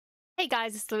Hey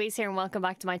guys, it's Louise here and welcome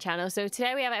back to my channel. So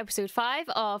today we have episode 5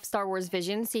 of Star Wars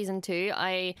Vision Season 2.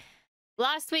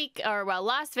 Last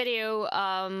video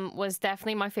was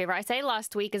definitely my favorite. I say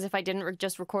last week as if I didn't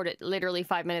just record it literally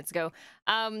 5 minutes ago.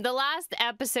 The last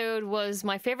episode was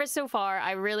my favorite so far.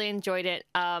 I really enjoyed it.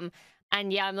 And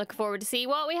yeah, I'm looking forward to see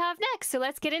what we have next. So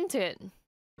let's get into it.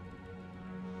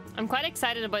 I'm quite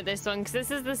excited about this one because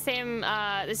this is the same,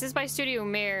 this is by Studio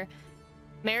Mir.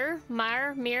 I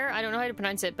don't know how to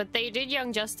pronounce it, but they did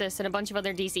Young Justice and a bunch of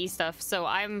other DC stuff, so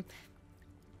I'm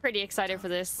pretty excited for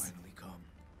this. Finally come.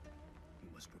 You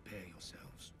must prepare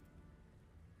yourselves.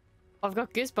 I've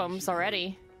got goosebumps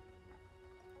already.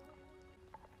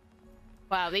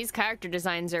 Wow, these character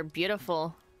designs are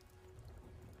beautiful.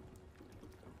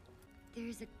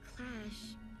 There's a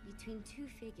clash between two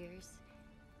figures.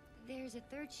 There's a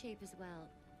third shape as well,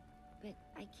 but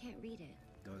I can't read it.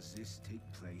 Does this take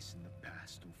place in the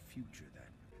past or future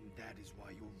then? And that is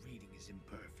why your reading is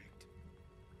imperfect.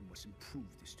 You must improve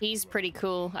this. He's pretty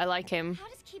cool. I like him. How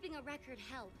does keeping a record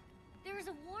help? There is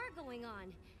a war going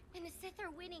on, and the Sith are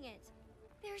winning it.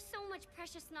 There's so much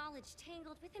precious knowledge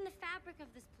tangled within the fabric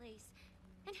of this place.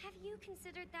 And have you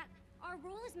considered that our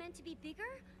role is meant to be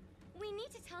bigger? We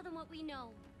need to tell them what we know.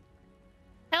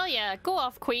 Hell yeah, go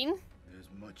off, Queen. There's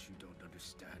much you don't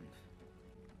understand.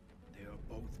 They are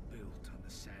both built on the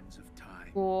sands of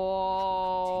time.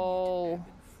 Whoa. And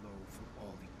flow for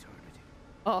all eternity.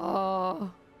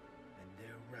 Oh. And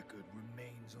their record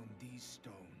remains on these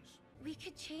stones. We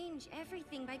could change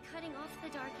everything by cutting off the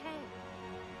dark hay.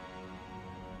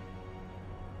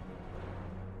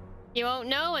 You won't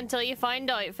know until you find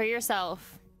out for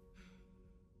yourself.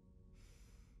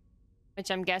 Which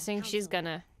I'm guessing she's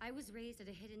gonna. I was raised at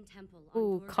a hidden temple on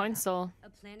Ooh, Durga, console. a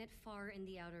planet far in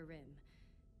the outer rim.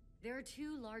 There are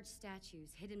two large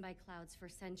statues hidden by clouds for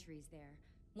centuries there.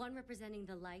 One representing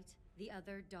the light, the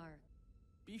other dark.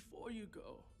 Before you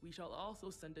go, we shall also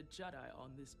send a Jedi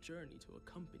on this journey to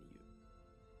accompany you.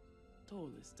 Dole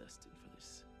is destined for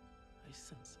this. I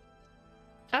sense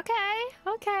it.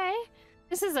 Okay.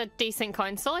 This is a decent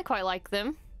console. I quite like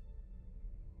them.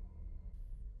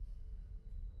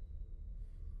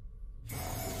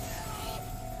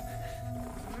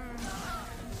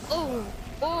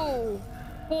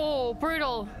 Oh,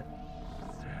 brutal.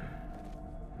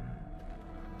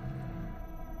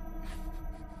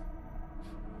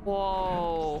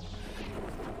 Whoa.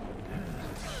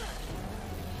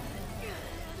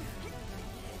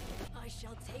 I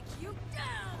shall take you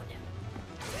down.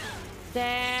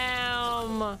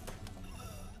 Damn.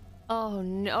 Oh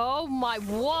no, oh my,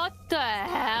 what the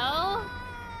hell?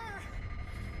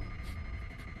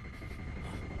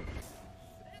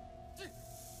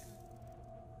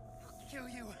 Kill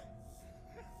you.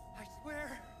 I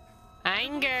swear.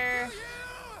 Anger.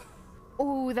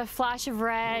 Ooh, the flash of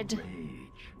red. Rage.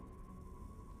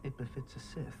 It befits a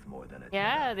Sith more than a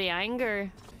Yeah, Jedi. the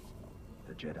anger.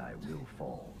 The Jedi will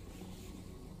fall,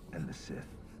 and the Sith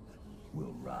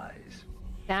will rise.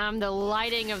 Damn, the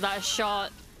lighting of that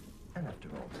shot. And after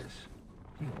all this,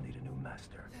 you will need a new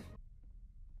master.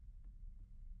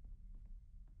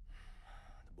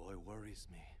 The boy worries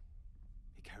me.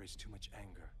 He carries too much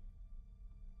anger.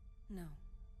 No.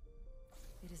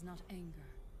 It is not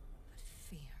anger, but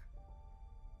fear.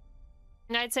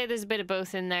 And I'd say there's a bit of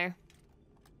both in there.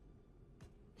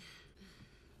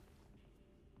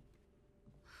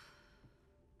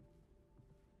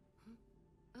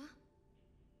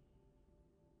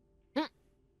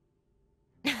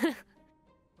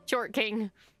 Short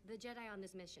King. The Jedi on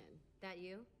this mission, that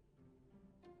you?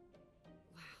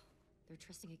 Wow, they're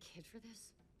trusting a kid for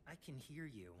this? I can hear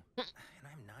you, and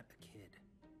I'm not a kid.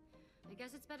 I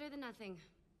guess it's better than nothing.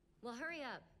 Well, hurry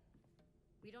up.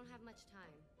 We don't have much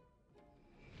time.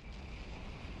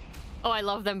 Oh, I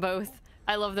love them both.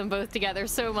 I love them both together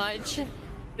so much.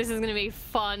 This is gonna be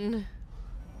fun.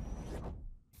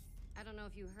 I don't know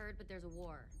if you heard, but there's a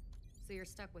war. So you're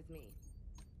stuck with me.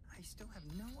 I still have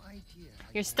no idea.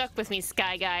 You're stuck with me,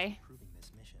 Sky Guy. Approving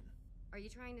this mission. Are you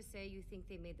trying to say you think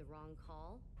they made the wrong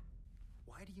call?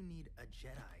 Why do you need a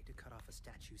Jedi to cut off a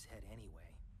statue's head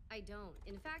anyway? I don't.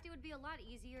 In fact, it would be a lot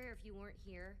easier if you weren't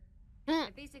here.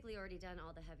 I've basically already done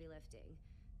all the heavy lifting.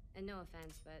 And no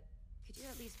offense, but could you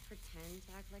at least pretend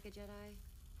to act like a Jedi?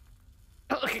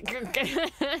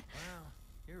 Wow,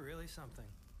 you're really something.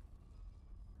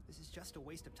 This is just a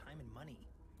waste of time and money.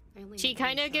 She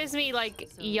kind of gives me like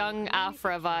young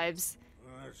Afra vibes.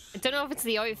 I don't know if it's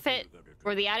the outfit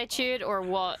or the attitude or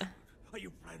what. Are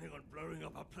you planning on blowing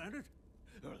up our planet?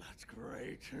 Oh, that's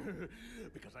great.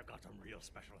 Because I've got some real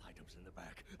special items in the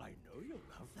back. I know you'll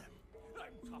love them.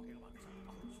 I'm talking about some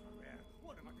ultra-rare,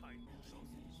 one-of-a-kind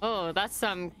trophies. Oh, that's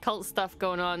some cult stuff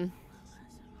going on.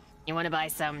 You want to buy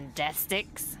some death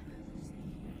sticks?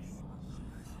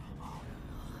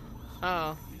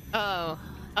 Oh. Oh.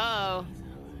 Oh.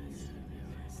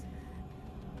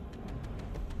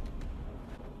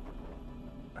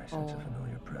 I sense a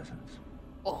familiar presence.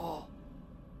 Oh.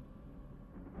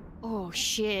 Oh,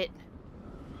 shit.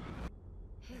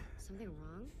 Hey, something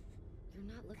wrong? You're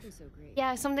not looking so great.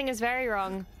 Yeah, something is very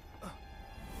wrong.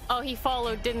 Oh, he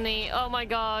followed, didn't he? Oh my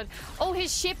god. Oh,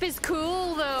 his ship is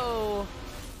cool, though.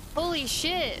 Holy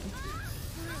shit.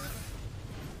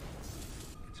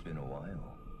 It's been a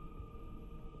while.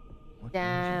 What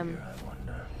Damn. brings you here, I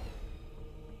wonder?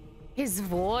 His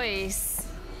voice.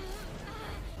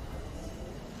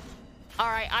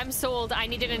 Alright, I'm sold. I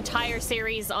need an entire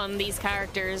series on these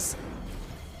characters.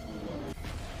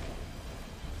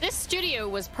 This studio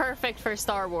was perfect for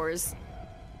Star Wars.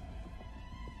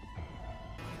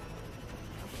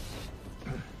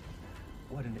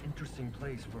 What an interesting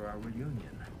place for our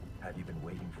reunion. Have you been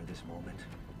waiting for this moment?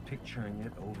 Picturing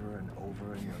it over and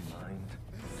over in your mind?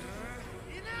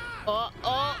 Oh,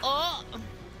 oh, oh!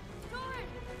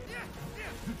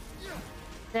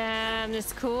 Damn, this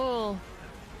is cool.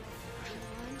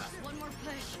 Just one more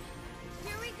push.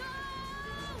 Here we go!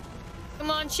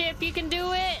 Come on, ship, you can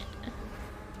do it!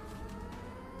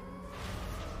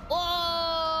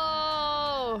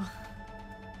 Whoa!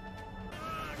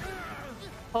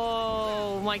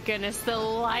 Oh my goodness, the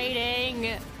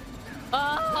lighting!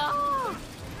 Oh!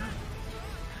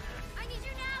 I need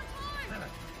you now, Torn!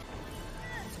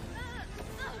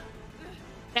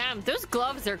 Damn, those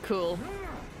gloves are cool.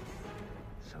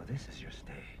 So this is your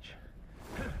stage.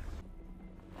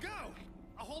 Go!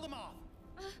 I'll hold them off.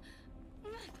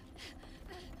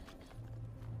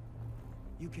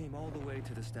 You came all the way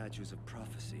to the statues of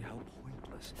prophecy. How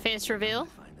pointless. Face reveal.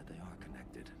 I find that they are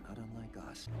connected, not unlike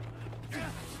us.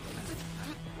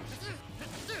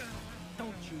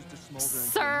 Don't choose to smolder into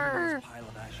a Sir. meaningless pile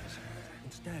of ashes.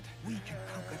 Instead, we can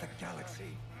conquer the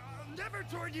galaxy. I'll never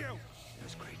join you.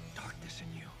 There's great darkness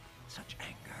in you, such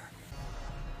anger.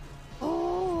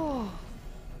 Oh.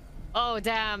 Oh,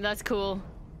 damn, that's cool.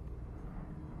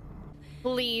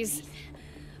 Please.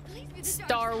 Please be the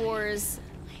Star Wars.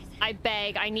 I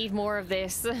beg, I need more of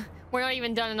this. We're not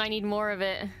even done and I need more of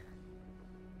it.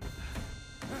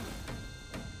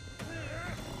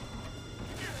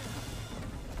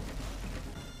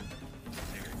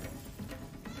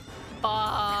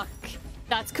 Fuck.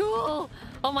 That's cool.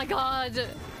 Oh my god.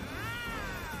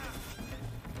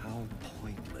 How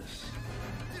pointless.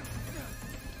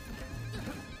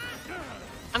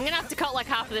 I'm gonna have to cut like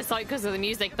half of this out because of the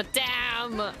music, but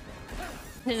damn.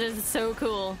 This is so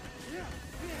cool.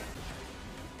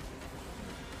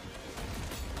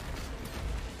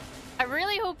 I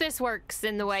really hope this works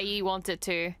in the way you want it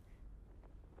to.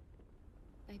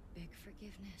 I beg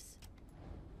forgiveness.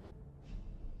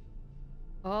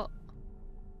 Oh.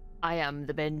 I am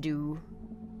the Bendu.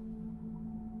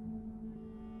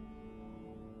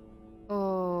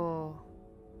 Oh.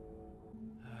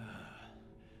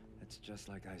 It's just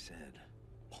like I said.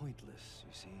 Pointless,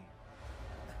 you see.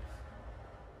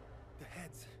 The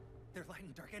heads, their light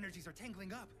and dark energies are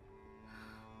tangling up.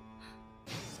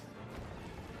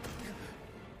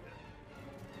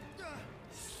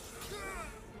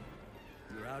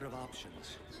 You're out of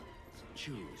options.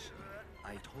 Choose.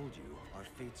 I told you, our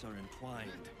fates are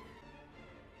entwined.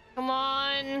 Come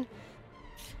on.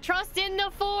 Trust in the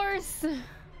Force.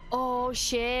 Oh,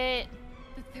 shit.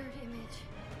 The third image.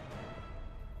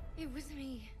 It was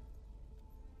me.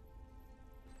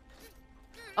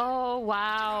 Oh,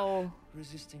 wow.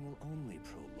 Resisting will only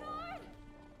prolong.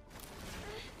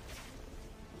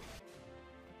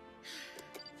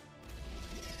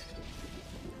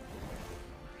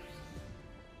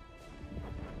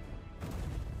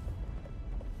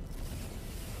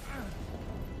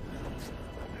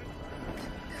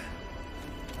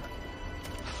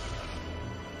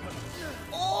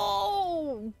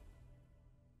 Oh!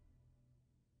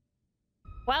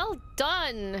 Well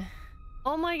done.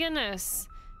 Oh my goodness.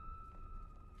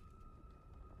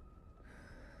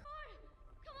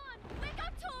 Come on, wake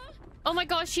up, Torn! Oh my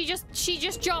gosh, she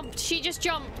just jumped. She just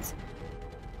jumped.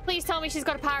 Please tell me she's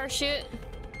got a parachute.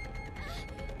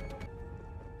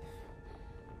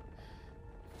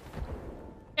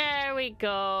 There we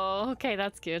go. Okay,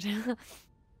 that's good.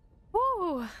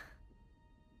 Woo.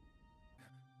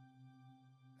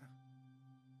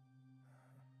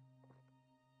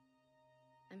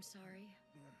 I'm sorry.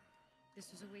 This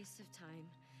was a waste of time.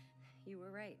 You were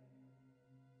right.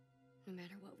 No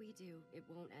matter what we do, it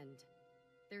won't end.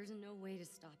 There's no way to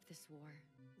stop this war.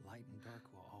 Light and dark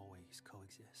will always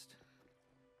coexist.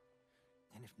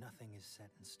 And if nothing is set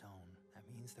in stone, that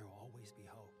means there will always be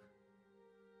hope.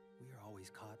 We are always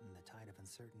caught in the tide of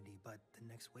uncertainty, but the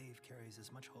next wave carries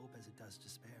as much hope as it does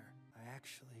despair. I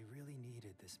actually really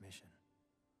needed this mission.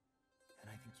 And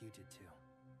I think you did too.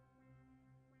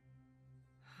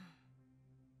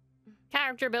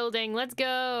 Character building, let's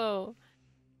go.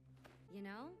 You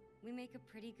know, we make a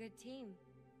pretty good team.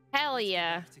 Hell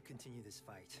yeah. Let's get back to continue this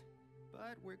fight.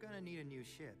 But we're gonna need a new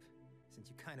ship, since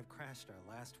you kind of crashed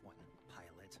our last one,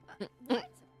 pilot. What?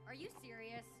 Are you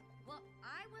serious? Well,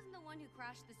 I wasn't the one who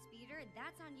crashed the speeder.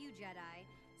 That's on you, Jedi.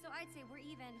 So I'd say we're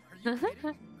even. Are you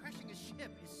kidding? Crashing a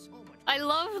ship is so much. I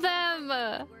love them.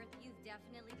 Worth, you've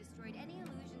definitely destroyed any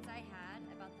illusions I had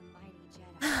about the mighty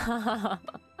Jedi.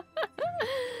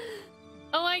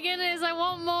 Oh my goodness, I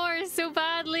want more so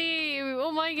badly.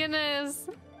 Oh my goodness.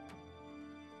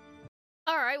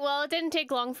 All right, well, it didn't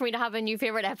take long for me to have a new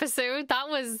favorite episode. That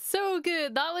was so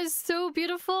good. That was so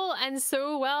beautiful and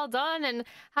so well done, and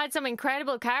had some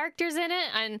incredible characters in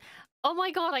it. And oh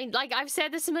my god, I've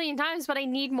said this a million times, but I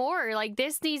need more. Like,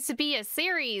 this needs to be a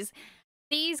series.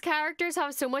 These characters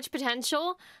have so much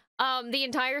potential. The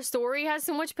entire story has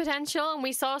so much potential, and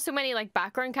we saw so many like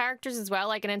background characters as well,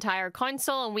 like an entire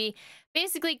council, and we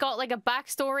basically got like a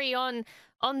backstory on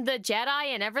the Jedi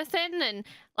and everything. And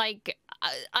like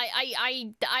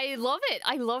I love it.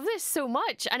 I love this so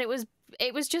much, and it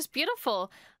was just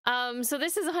beautiful. So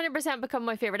this has 100% become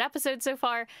my favorite episode so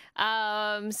far.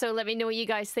 So let me know what you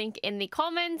guys think in the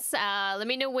comments. Let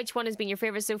me know which one has been your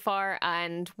favorite so far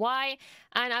and why.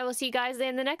 And I will see you guys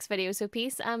in the next video. So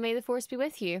peace, and may the Force be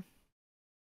with you.